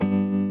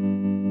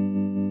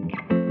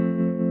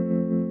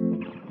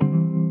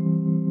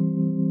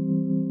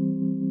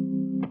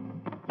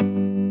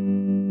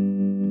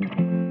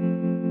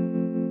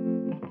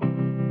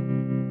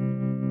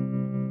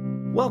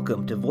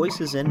Welcome to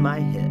Voices in My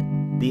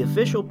Head, the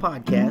official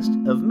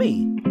podcast of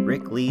me,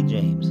 Rick Lee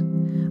James.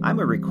 I'm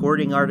a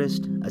recording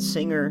artist, a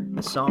singer,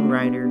 a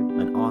songwriter,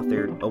 an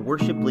author, a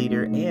worship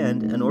leader,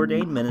 and an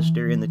ordained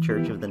minister in the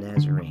Church of the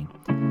Nazarene.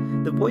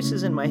 The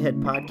Voices in My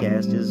Head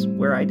podcast is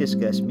where I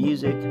discuss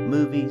music,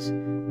 movies,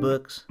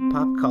 books,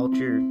 pop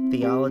culture,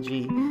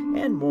 theology,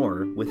 and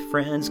more with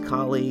friends,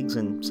 colleagues,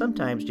 and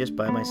sometimes just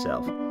by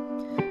myself.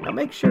 Now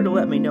make sure to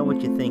let me know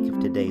what you think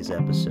of today's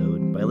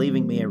episode by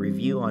leaving me a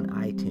review on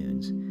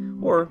iTunes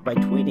or by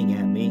tweeting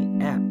at me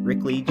at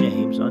Rick Lee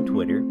James on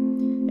Twitter.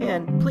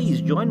 And please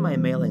join my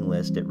mailing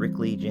list at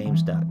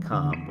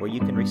rickleejames.com where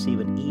you can receive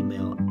an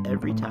email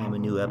every time a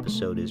new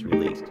episode is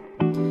released.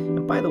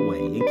 And by the way,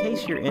 in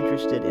case you're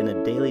interested in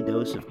a daily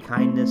dose of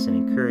kindness and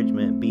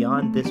encouragement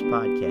beyond this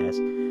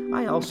podcast,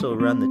 I also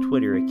run the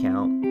Twitter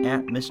account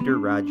at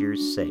Mr.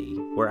 Rogers Say,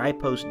 where I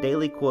post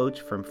daily quotes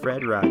from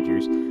Fred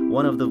Rogers,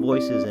 one of the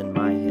voices in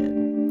my head.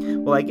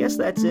 Well, I guess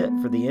that's it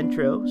for the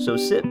intro, so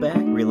sit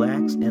back,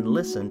 relax, and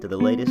listen to the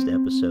latest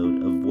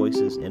episode of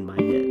Voices in My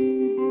Head.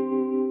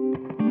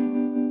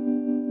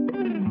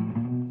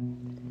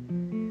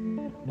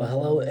 Well,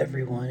 hello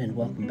everyone, and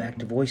welcome back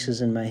to Voices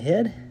in My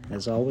Head.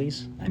 As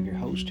always, I'm your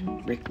host,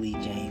 Rick Lee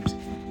James.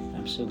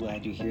 I'm so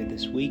glad you're here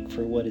this week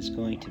for what is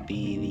going to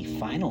be the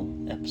final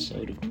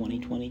episode of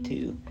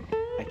 2022.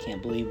 I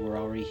can't believe we're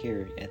already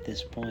here at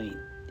this point.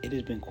 It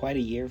has been quite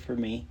a year for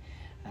me,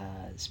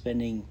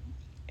 spending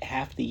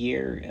half the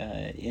year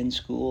in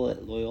school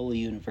at Loyola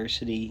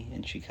University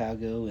in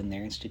Chicago in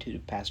their Institute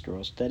of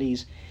Pastoral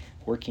Studies,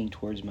 working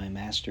towards my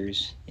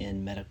master's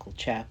in medical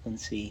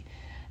chaplaincy,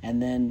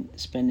 and then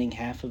spending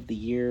half of the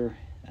year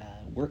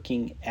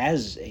working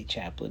as a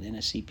chaplain in a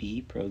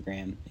CPE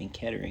program in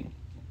Kettering.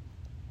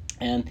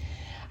 And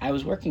I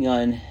was working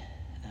on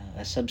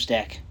a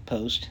Substack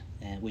post,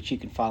 which you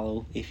can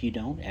follow if you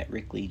don't at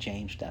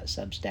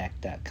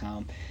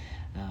rickleejames.substack.com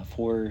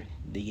for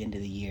the end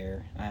of the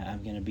year.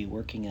 I'm going to be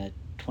working a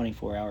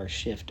 24-hour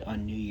shift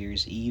on New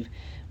Year's Eve,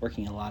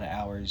 working a lot of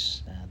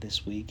hours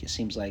this week. It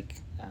seems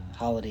like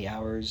holiday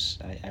hours,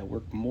 I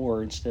work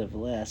more instead of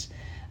less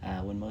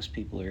when most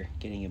people are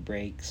getting a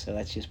break. So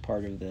that's just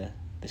part of the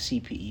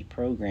CPE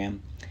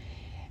program.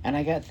 And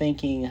I got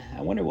thinking,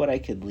 I wonder what I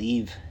could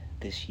leave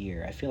this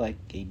year. I feel like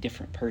a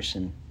different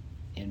person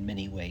in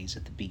many ways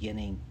at the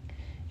beginning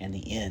and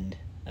the end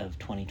of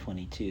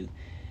 2022.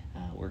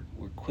 We're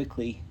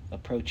quickly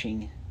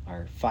approaching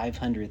our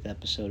 500th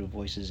episode of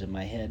Voices in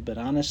My Head, but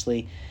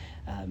honestly,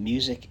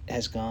 music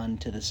has gone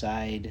to the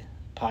side,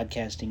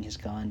 podcasting has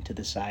gone to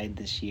the side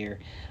this year.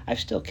 I've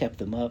still kept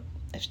them up,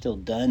 I've still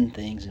done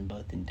things in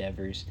both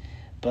endeavors,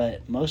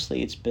 but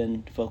mostly it's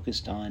been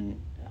focused on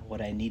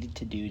what I needed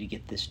to do to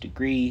get this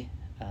degree,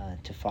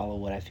 to follow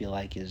what I feel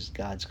like is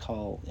God's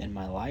call in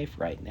my life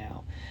right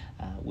now,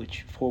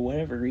 which for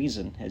whatever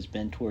reason has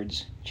been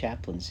towards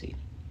chaplaincy.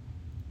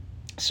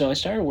 So I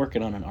started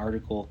working on an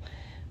article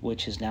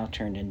which has now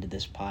turned into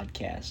this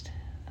podcast,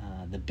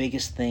 the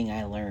biggest thing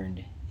I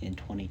learned in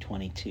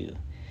 2022.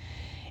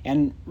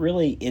 And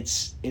really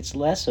it's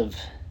less of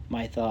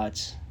my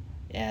thoughts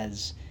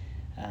as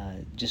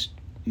just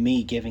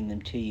me giving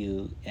them to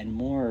you, and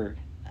more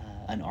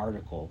an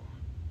article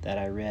that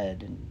I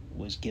read and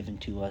was given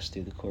to us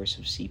through the course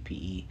of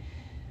CPE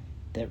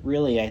that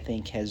really, I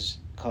think, has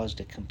caused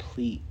a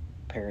complete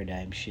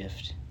paradigm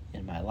shift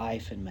in my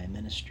life and my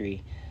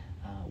ministry,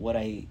 what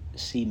I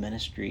see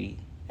ministry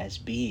as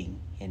being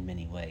in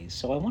many ways.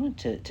 So I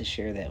wanted to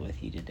share that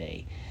with you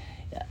today.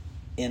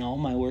 In all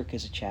my work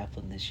as a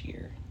chaplain this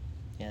year,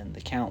 and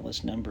the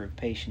countless number of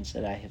patients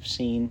that I have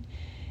seen,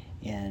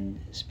 and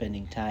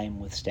spending time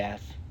with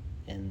staff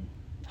in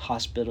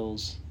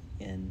hospitals,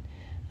 and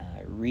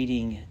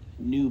reading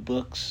new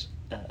books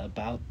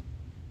about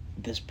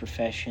this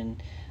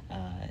profession,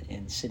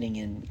 and sitting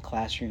in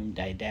classroom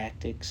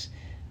didactics,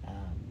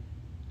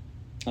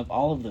 of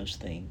all of those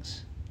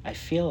things, I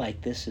feel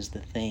like this is the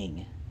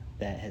thing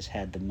that has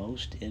had the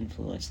most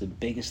influence, the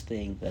biggest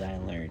thing that I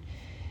learned.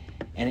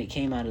 And it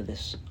came out of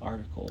this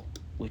article,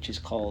 which is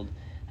called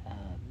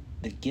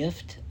The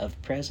Gift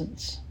of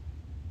Presence,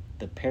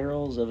 The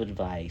Perils of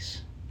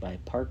Advice by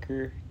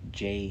Parker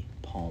J.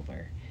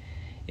 Palmer.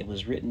 It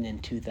was written in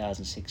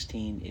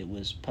 2016. It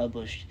was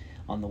published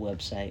on the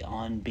website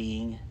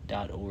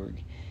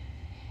onbeing.org.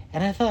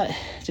 And I thought,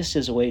 just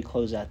as a way to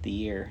close out the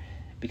year,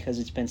 because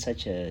it's been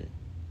such an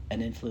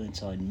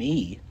influence on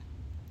me,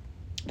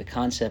 the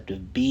concept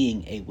of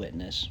being a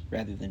witness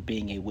rather than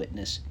being a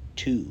witness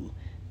to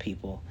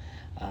people,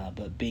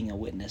 but being a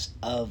witness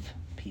of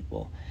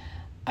people,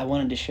 I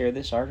wanted to share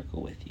this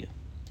article with you.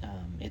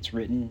 It's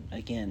written,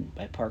 again,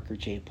 by Parker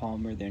J.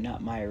 Palmer. They're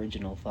not my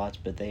original thoughts,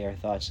 but they are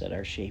thoughts that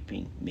are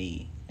shaping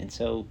me. And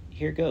so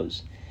here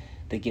goes.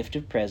 The Gift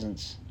of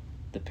Presence,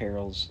 The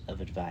Perils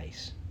of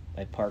Advice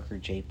by Parker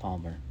J.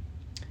 Palmer.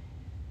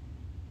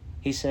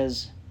 He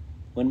says,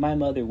 "When my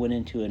mother went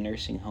into a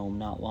nursing home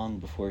not long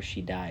before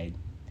she died,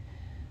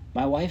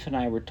 my wife and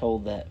I were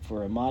told that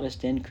for a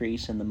modest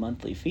increase in the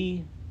monthly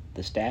fee,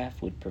 the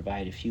staff would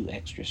provide a few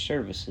extra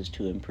services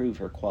to improve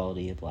her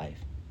quality of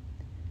life.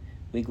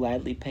 We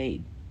gladly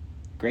paid,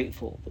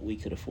 grateful that we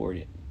could afford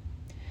it.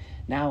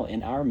 Now,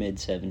 in our mid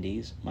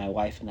 70s, my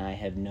wife and I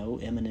have no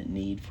imminent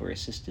need for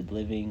assisted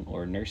living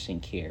or nursing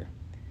care.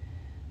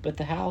 But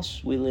the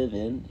house we live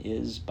in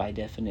is, by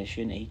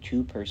definition, a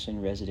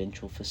two-person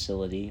residential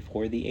facility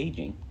for the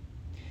aging.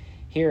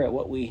 Here at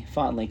what we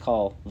fondly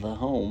call the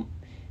home,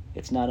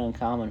 it's not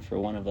uncommon for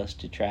one of us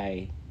to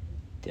try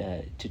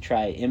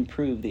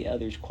improve the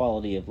other's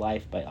quality of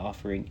life by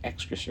offering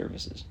extra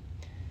services.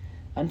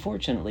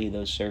 Unfortunately,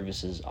 those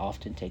services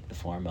often take the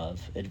form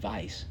of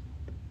advice.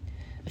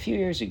 A few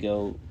years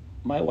ago,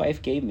 my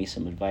wife gave me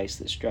some advice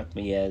that struck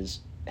me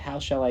as, how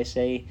shall I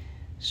say,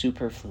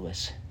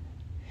 superfluous.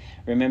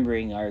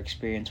 Remembering our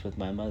experience with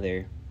my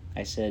mother,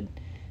 I said,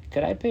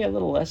 "Could I pay a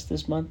little less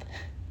this month?"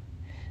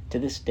 To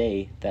this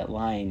day, that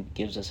line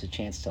gives us a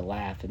chance to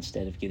laugh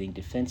instead of getting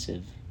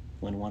defensive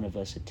when one of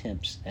us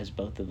attempts, as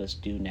both of us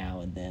do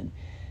now and then,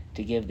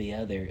 to give the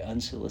other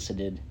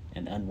unsolicited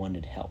and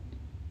unwanted help.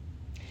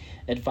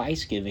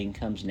 Advice giving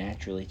comes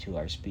naturally to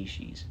our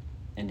species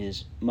and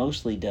is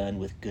mostly done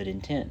with good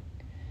intent.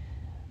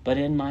 But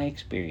in my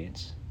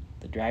experience,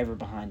 the driver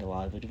behind a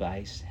lot of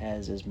advice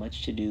has as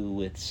much to do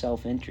with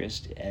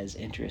self-interest as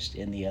interest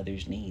in the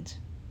other's needs.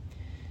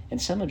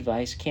 And some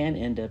advice can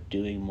end up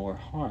doing more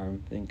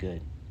harm than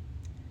good.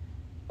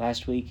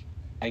 Last week,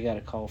 I got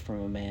a call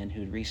from a man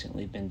who'd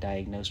recently been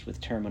diagnosed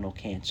with terminal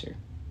cancer.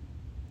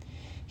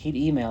 He'd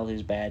emailed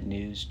his bad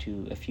news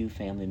to a few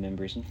family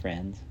members and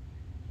friends,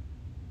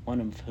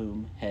 one of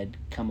whom had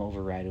come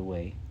over right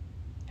away.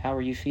 "How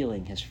are you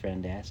feeling?" his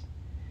friend asked.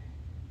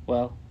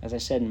 "Well, as I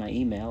said in my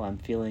email, I'm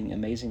feeling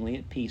amazingly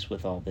at peace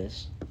with all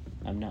this.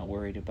 I'm not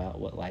worried about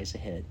what lies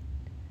ahead."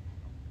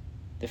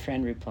 The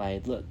friend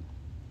replied, "Look,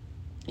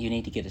 you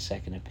need to get a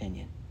second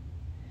opinion.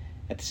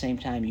 At the same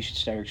time, you should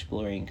start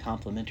exploring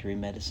complementary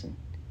medicine.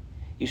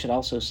 You should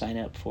also sign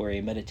up for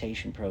a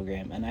meditation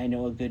program, and I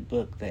know a good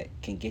book that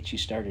can get you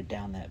started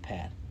down that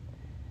path."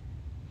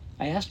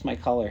 I asked my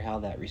caller how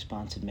that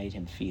response had made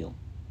him feel.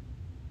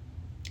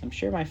 "I'm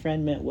sure my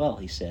friend meant well,"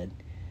 he said,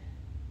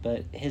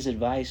 "but his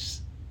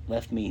advice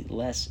left me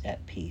less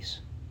at peace."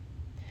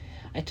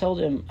 I told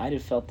him I'd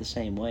have felt the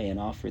same way and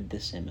offered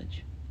this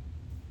image.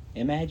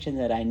 Imagine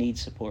that I need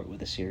support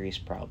with a serious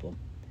problem,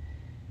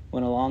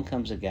 when along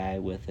comes a guy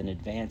with an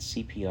advanced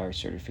CPR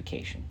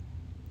certification.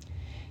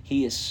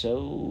 He is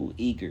so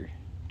eager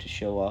to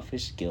show off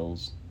his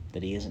skills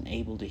that he isn't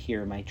able to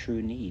hear my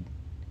true need.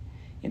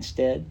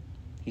 Instead,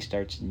 he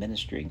starts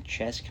administering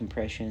chest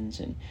compressions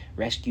and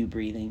rescue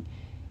breathing,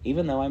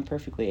 even though I'm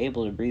perfectly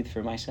able to breathe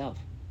for myself.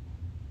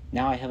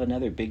 Now I have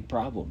another big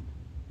problem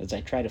as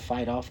I try to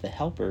fight off the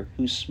helper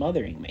who's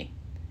smothering me.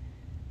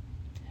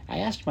 I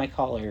asked my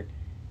caller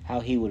how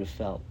he would have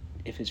felt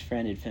if his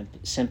friend had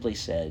simply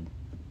said,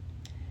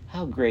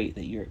 "How great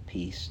that you're at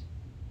peace.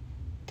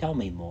 Tell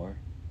me more."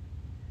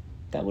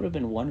 "That would have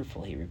been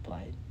wonderful," he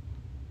replied.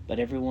 "But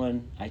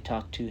everyone I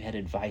talked to had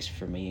advice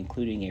for me,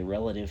 including a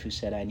relative who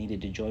said I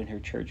needed to join her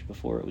church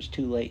before it was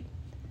too late."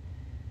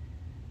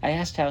 I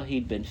asked how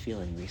he'd been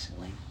feeling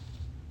recently.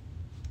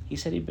 He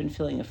said he'd been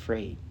feeling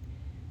afraid.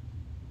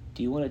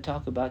 "Do you want to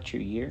talk about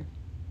your year?"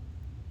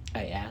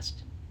 I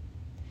asked.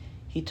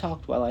 He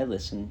talked while I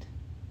listened,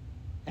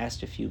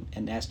 asked a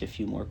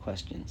few more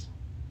questions.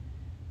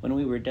 When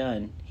we were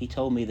done, he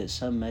told me that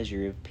some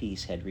measure of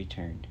peace had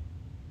returned.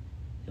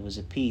 It was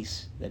a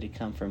peace that had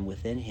come from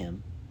within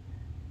him,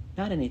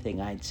 not anything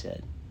I'd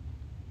said.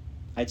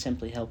 I'd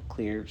simply helped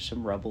clear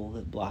some rubble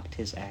that blocked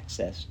his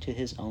access to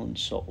his own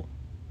soul.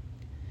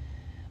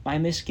 My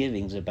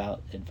misgivings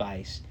about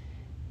advice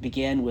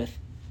began with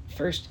my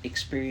first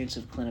experience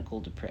of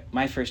clinical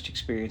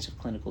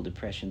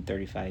depression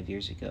 35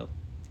 years ago.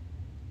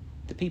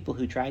 The people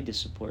who tried to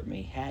support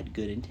me had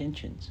good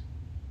intentions,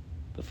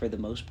 but for the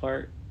most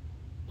part,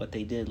 what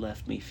they did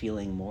left me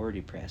feeling more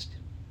depressed.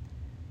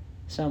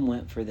 Some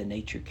went for the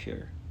nature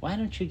cure. "Why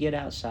don't you get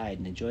outside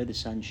and enjoy the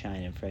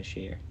sunshine and fresh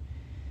air?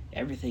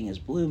 Everything is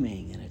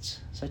blooming and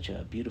it's such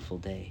a beautiful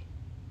day."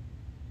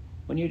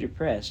 When you're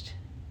depressed,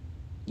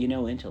 you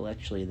know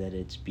intellectually that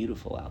it's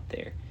beautiful out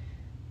there,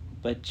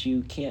 but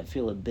you can't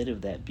feel a bit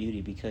of that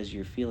beauty because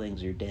your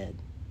feelings are dead.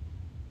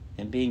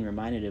 And being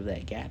reminded of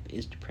that gap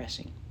is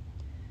depressing.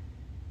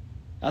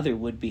 Other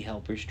would-be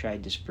helpers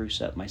tried to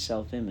spruce up my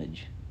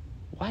self-image.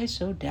 "Why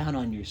so down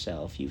on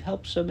yourself? You've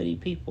helped so many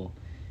people."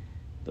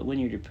 But when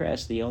you're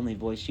depressed, the only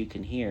voice you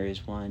can hear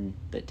is one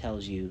that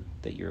tells you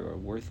that you're a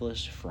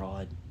worthless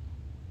fraud.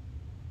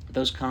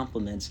 Those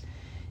compliments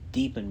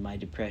deepened my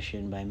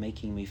depression by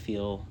making me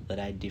feel that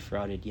I'd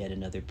defrauded yet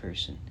another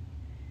person.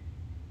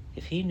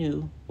 If he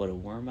knew what a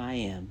worm I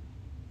am,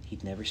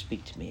 he'd never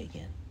speak to me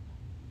again.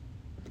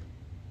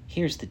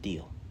 Here's the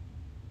deal.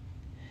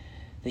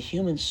 The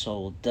human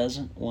soul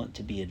doesn't want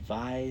to be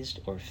advised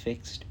or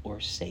fixed or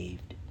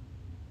saved.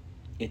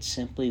 It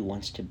simply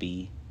wants to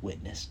be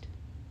witnessed,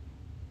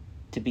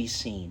 to be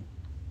seen,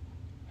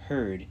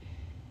 heard,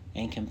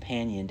 and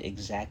companioned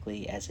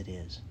exactly as it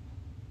is.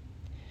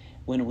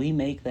 When we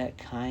make that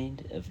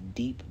kind of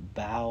deep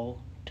bow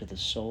to the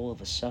soul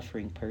of a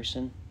suffering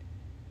person,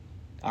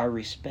 Our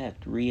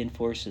respect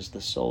reinforces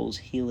the soul's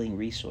healing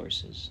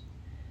resources,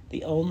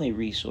 the only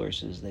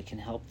resources that can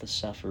help the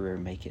sufferer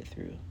make it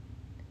through.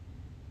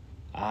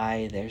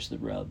 There's the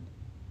rub.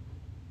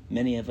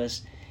 Many of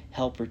us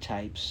helper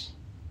types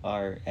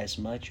are as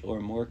much or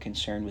more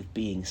concerned with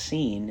being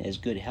seen as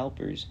good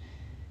helpers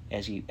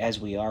as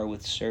we are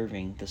with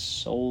serving the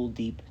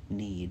soul-deep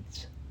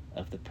needs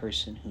of the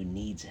person who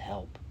needs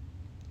help.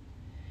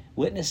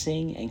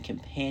 Witnessing and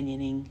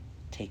companioning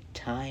take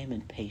time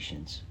and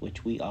patience,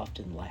 which we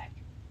often lack,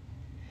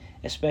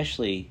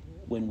 especially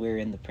when we're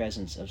in the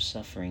presence of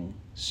suffering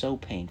so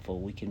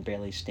painful we can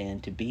barely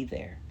stand to be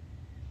there,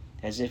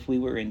 as if we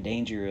were in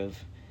danger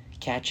of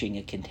catching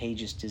a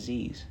contagious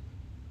disease.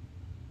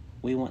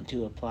 We want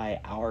to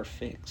apply our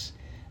fix,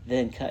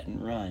 then cut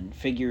and run,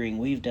 figuring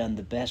we've done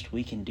the best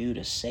we can do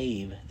to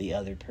save the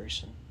other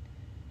person.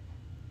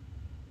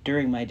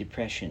 During my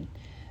depression,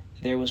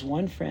 there was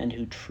one friend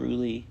who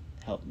truly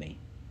helped me.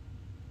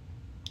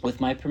 With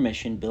my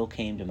permission, Bill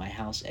came to my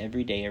house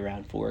every day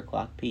around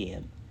 4:00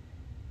 p.m.,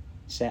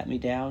 sat me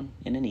down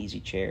in an easy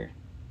chair,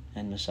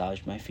 and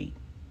massaged my feet.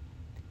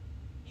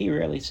 He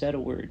rarely said a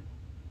word,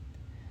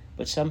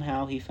 but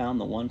somehow he found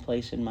the one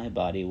place in my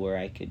body where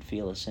I could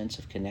feel a sense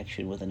of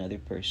connection with another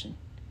person,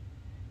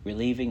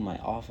 relieving my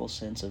awful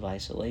sense of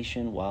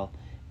isolation while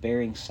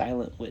bearing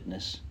silent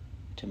witness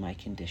to my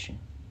condition.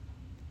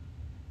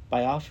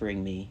 By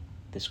offering me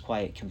this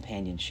quiet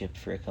companionship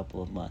for a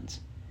couple of months,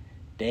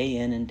 day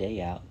in and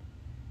day out,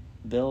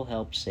 Bill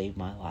helped save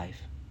my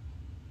life.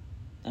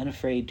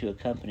 Unafraid to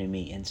accompany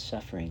me in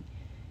suffering,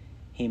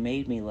 he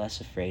made me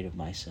less afraid of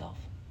myself.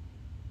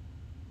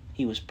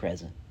 He was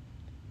present,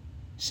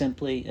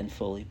 simply and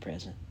fully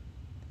present,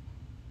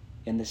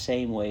 in the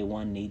same way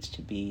one needs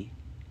to be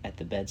at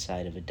the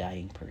bedside of a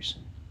dying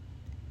person.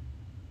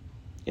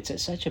 It's at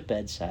such a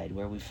bedside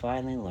where we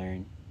finally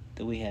learn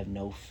that we have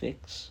no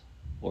fix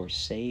or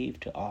save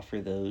to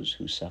offer those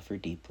who suffer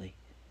deeply.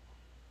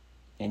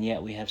 And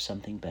yet we have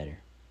something better,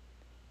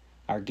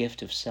 our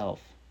gift of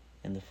self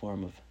in the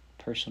form of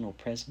personal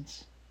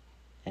presence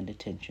and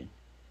attention,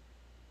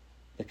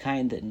 the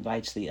kind that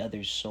invites the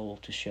other's soul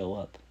to show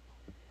up.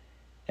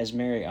 As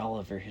Mary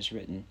Oliver has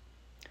written,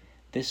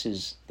 "This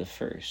is the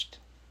first,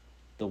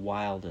 the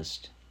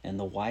wildest, and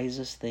the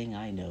wisest thing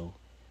I know,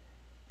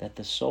 that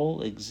the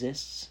soul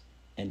exists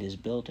and is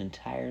built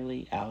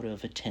entirely out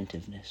of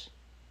attentiveness."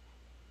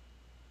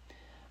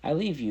 I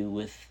leave you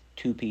with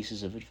two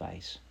pieces of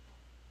advice.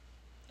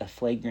 A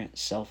flagrant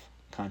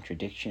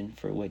self-contradiction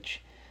for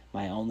which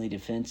my only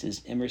defense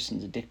is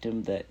Emerson's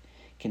dictum that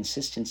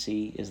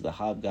consistency is the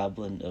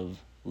hobgoblin of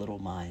little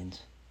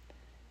minds.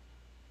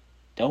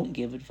 Don't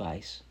give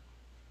advice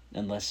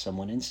unless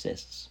someone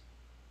insists.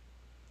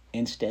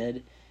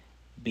 Instead,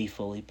 be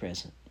fully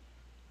present.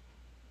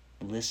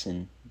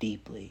 Listen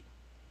deeply,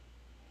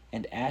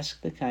 and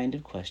ask the kind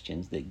of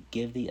questions that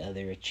give the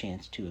other a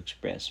chance to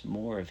express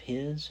more of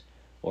his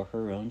or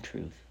her own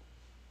truth,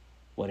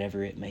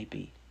 whatever it may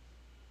be.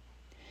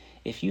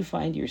 If you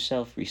find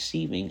yourself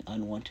receiving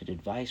unwanted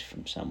advice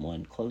from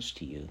someone close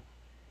to you,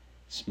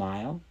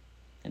 smile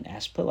and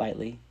ask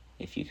politely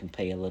if you can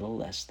pay a little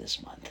less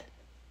this month.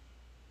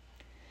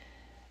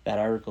 That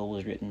article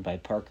was written by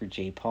Parker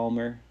J.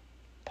 Palmer.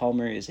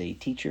 Palmer is a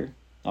teacher,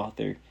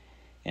 author,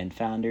 and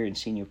founder and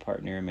senior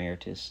partner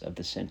emeritus of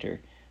the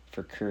Center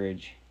for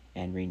Courage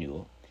and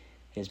Renewal.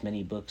 His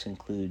many books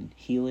include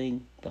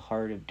Healing the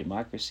Heart of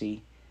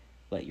Democracy,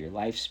 Let Your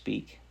Life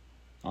Speak,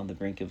 On the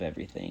Brink of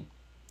Everything.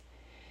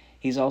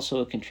 He's also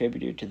a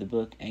contributor to the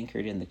book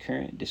Anchored in the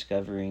Current,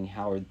 Discovering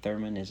Howard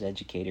Thurman as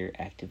Educator,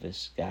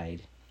 Activist,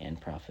 Guide, and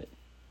Prophet.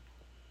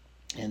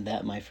 And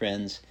that, my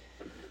friends,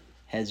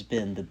 has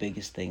been the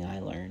biggest thing I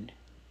learned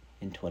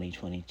in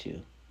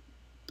 2022.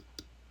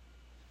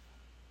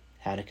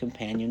 How to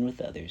companion with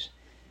others,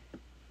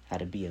 how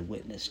to be a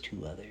witness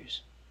to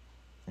others,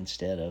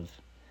 instead of,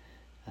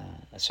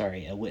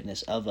 a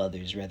witness of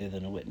others rather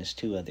than a witness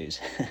to others.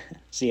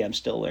 See, I'm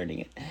still learning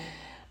it.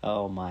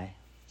 Oh, my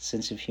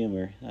sense of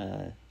humor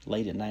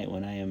late at night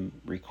when I am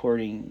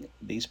recording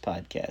these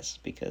podcasts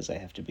because I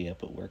have to be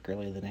up at work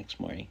early the next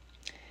morning.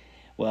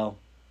 Well,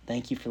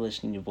 thank you for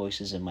listening to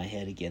Voices in My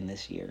Head again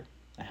this year.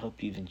 I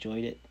hope you've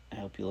enjoyed it. I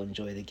hope you'll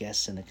enjoy the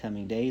guests in the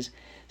coming days.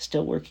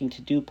 Still working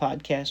to do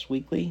podcasts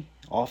weekly,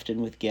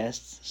 often with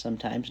guests,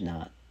 sometimes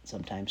not,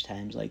 sometimes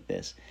times like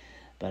this.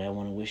 But I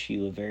want to wish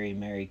you a very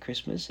Merry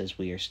Christmas, as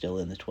we are still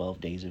in the 12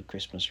 days of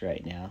Christmas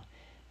right now.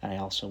 And I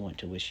also want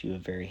to wish you a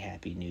very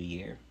Happy New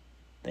Year.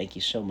 Thank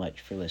you so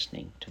much for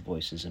listening to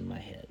Voices in My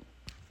Head.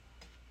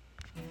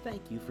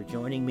 Thank you for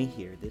joining me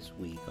here this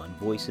week on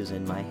Voices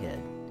in My Head.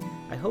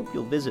 I hope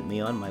you'll visit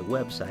me on my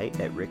website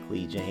at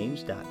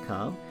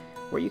rickleejames.com,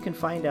 where you can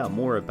find out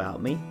more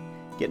about me,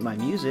 get my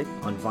music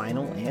on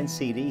vinyl and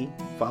CD,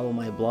 follow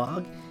my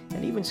blog,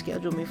 and even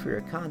schedule me for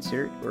a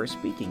concert or a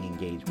speaking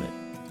engagement.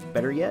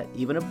 Better yet,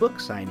 even a book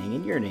signing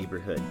in your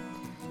neighborhood.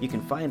 You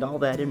can find all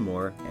that and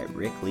more at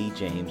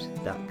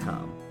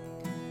rickleejames.com.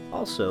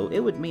 Also, it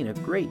would mean a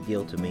great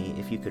deal to me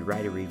if you could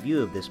write a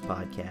review of this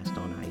podcast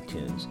on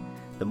iTunes.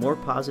 The more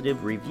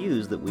positive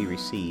reviews that we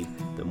receive,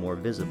 the more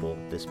visible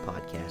this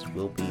podcast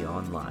will be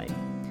online.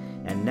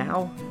 And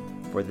now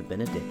for the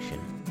benediction.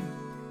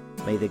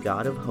 May the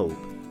God of hope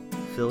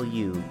fill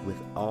you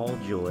with all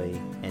joy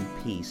and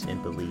peace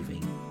in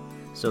believing,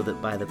 so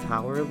that by the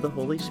power of the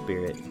Holy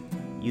Spirit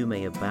you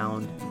may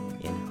abound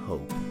in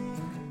hope.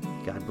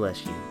 God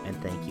bless you, and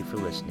thank you for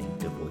listening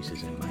to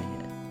Voices in My Head.